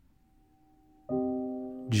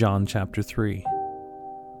John chapter 3.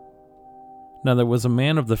 Now there was a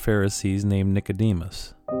man of the Pharisees named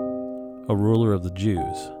Nicodemus, a ruler of the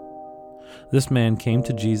Jews. This man came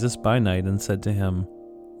to Jesus by night and said to him,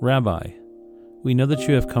 "Rabbi, we know that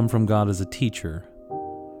you have come from God as a teacher,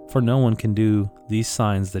 for no one can do these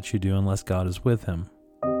signs that you do unless God is with him."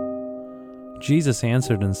 Jesus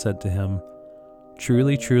answered and said to him,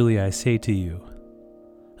 "Truly, truly, I say to you,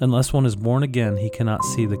 unless one is born again, he cannot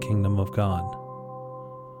see the kingdom of God."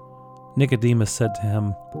 Nicodemus said to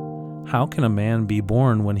him, "How can a man be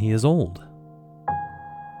born when he is old?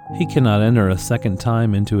 He cannot enter a second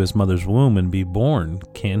time into his mother's womb and be born,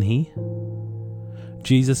 can he?"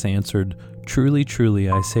 Jesus answered, "Truly, truly,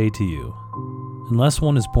 I say to you, unless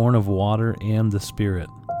one is born of water and the Spirit,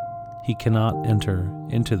 he cannot enter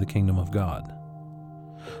into the kingdom of God.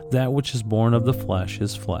 That which is born of the flesh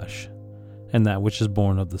is flesh, and that which is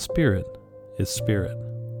born of the Spirit is spirit.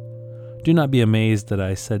 Do not be amazed that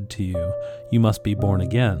I said to you, you must be born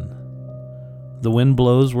again. The wind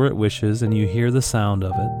blows where it wishes, and you hear the sound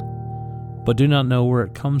of it, but do not know where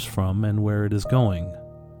it comes from and where it is going.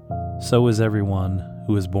 So is everyone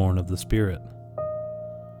who is born of the Spirit."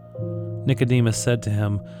 Nicodemus said to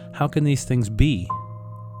him, "How can these things be?"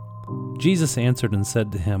 Jesus answered and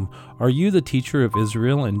said to him, "Are you the teacher of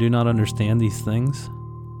Israel and do not understand these things?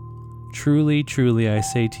 Truly, truly, I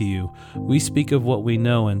say to you, we speak of what we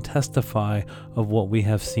know and testify of what we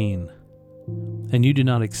have seen, and you do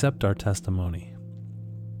not accept our testimony.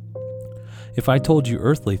 If I told you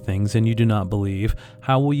earthly things and you do not believe,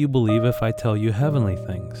 how will you believe if I tell you heavenly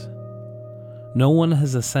things? No one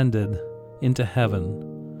has ascended into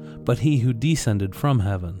heaven, but he who descended from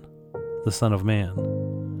heaven, the Son of Man.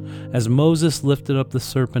 As Moses lifted up the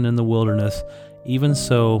serpent in the wilderness, even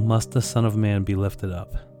so must the Son of Man be lifted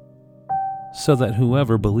up, so that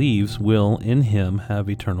whoever believes will in him have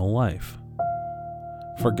eternal life.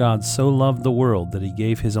 For God so loved the world that he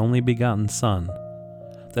gave his only begotten Son,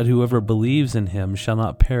 that whoever believes in him shall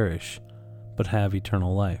not perish, but have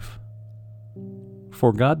eternal life.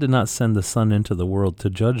 For God did not send the Son into the world to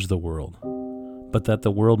judge the world, but that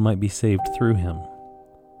the world might be saved through him.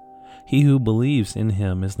 He who believes in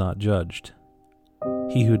him is not judged.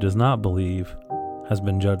 He who does not believe has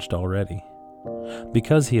been judged already,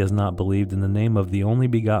 because he has not believed in the name of the only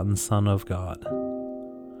begotten Son of God.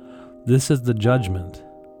 This is the judgment,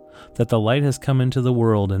 that the light has come into the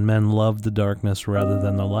world, and men loved the darkness rather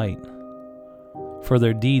than the light, for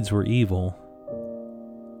their deeds were evil.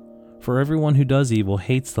 For everyone who does evil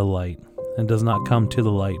hates the light, and does not come to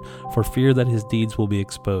the light, for fear that his deeds will be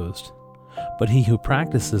exposed. But he who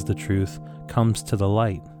practices the truth comes to the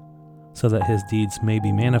light, so that his deeds may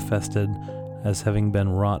be manifested as having been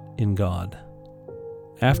wrought in God."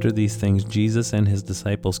 After these things, Jesus and his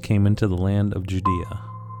disciples came into the land of Judea,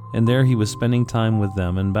 and there he was spending time with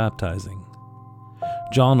them and baptizing.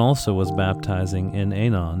 John also was baptizing in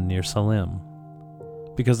Aenon near Salim,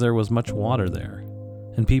 because there was much water there,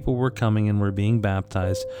 and people were coming and were being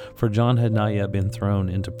baptized, for John had not yet been thrown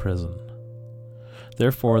into prison.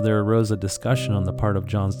 Therefore there arose a discussion on the part of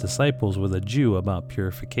John's disciples with a Jew about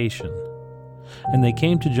purification. And they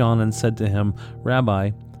came to John and said to him,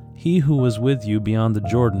 "Rabbi, he who was with you beyond the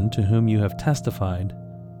Jordan, to whom you have testified,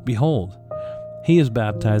 behold, he is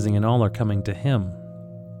baptizing and all are coming to him."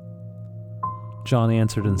 John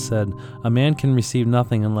answered and said, "A man can receive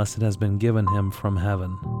nothing unless it has been given him from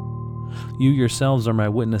heaven. You yourselves are my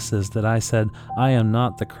witnesses that I said, I am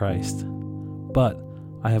not the Christ, but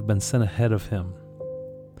I have been sent ahead of him.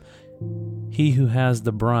 He who has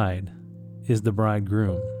the bride is the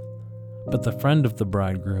bridegroom, but the friend of the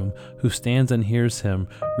bridegroom who stands and hears him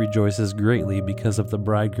rejoices greatly because of the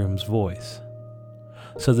bridegroom's voice.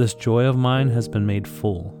 So this joy of mine has been made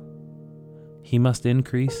full. He must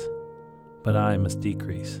increase, but I must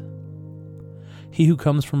decrease. He who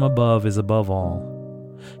comes from above is above all.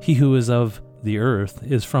 He who is of the earth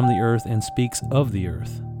is from the earth and speaks of the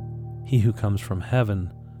earth. He who comes from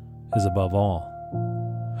heaven is above all.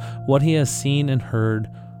 What he has seen and heard,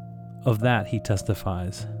 of that he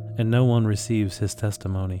testifies, and no one receives his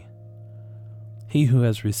testimony. He who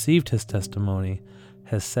has received his testimony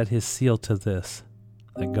has set his seal to this,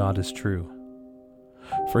 that God is true.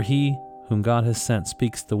 For he whom God has sent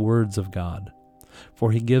speaks the words of God,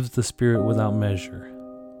 for he gives the Spirit without measure.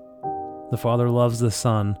 The Father loves the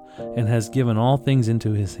Son and has given all things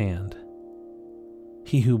into his hand.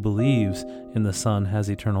 He who believes in the Son has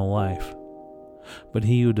eternal life, but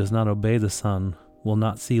he who does not obey the Son will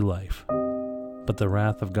not see life, but the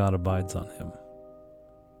wrath of God abides on him."